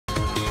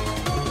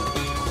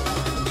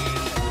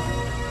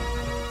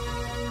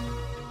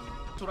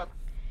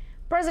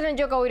President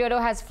Jokowi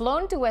has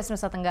flown to West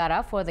Nusa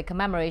Tenggara for the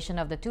commemoration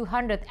of the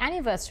 200th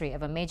anniversary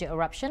of a major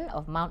eruption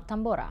of Mount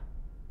Tambora.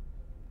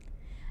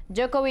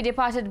 Jokowi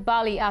departed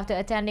Bali after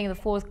attending the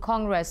 4th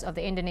Congress of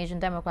the Indonesian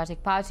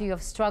Democratic Party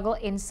of Struggle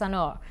in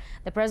Sanur.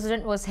 The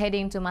president was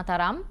heading to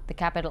Mataram, the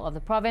capital of the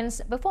province,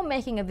 before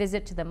making a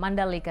visit to the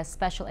Mandalika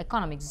Special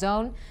Economic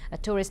Zone, a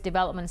tourist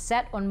development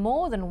set on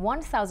more than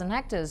 1,000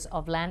 hectares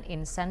of land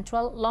in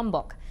central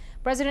Lombok.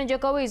 President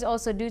Jokowi is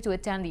also due to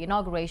attend the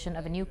inauguration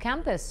of a new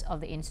campus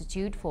of the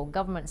Institute for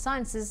Government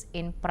Sciences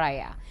in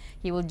Praia.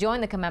 He will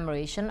join the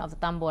commemoration of the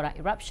Tambora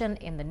eruption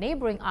in the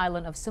neighboring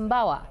island of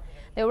Sumbawa.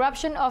 The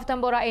eruption of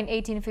Tambora in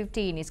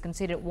 1815 is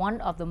considered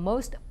one of the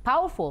most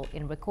powerful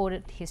in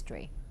recorded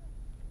history.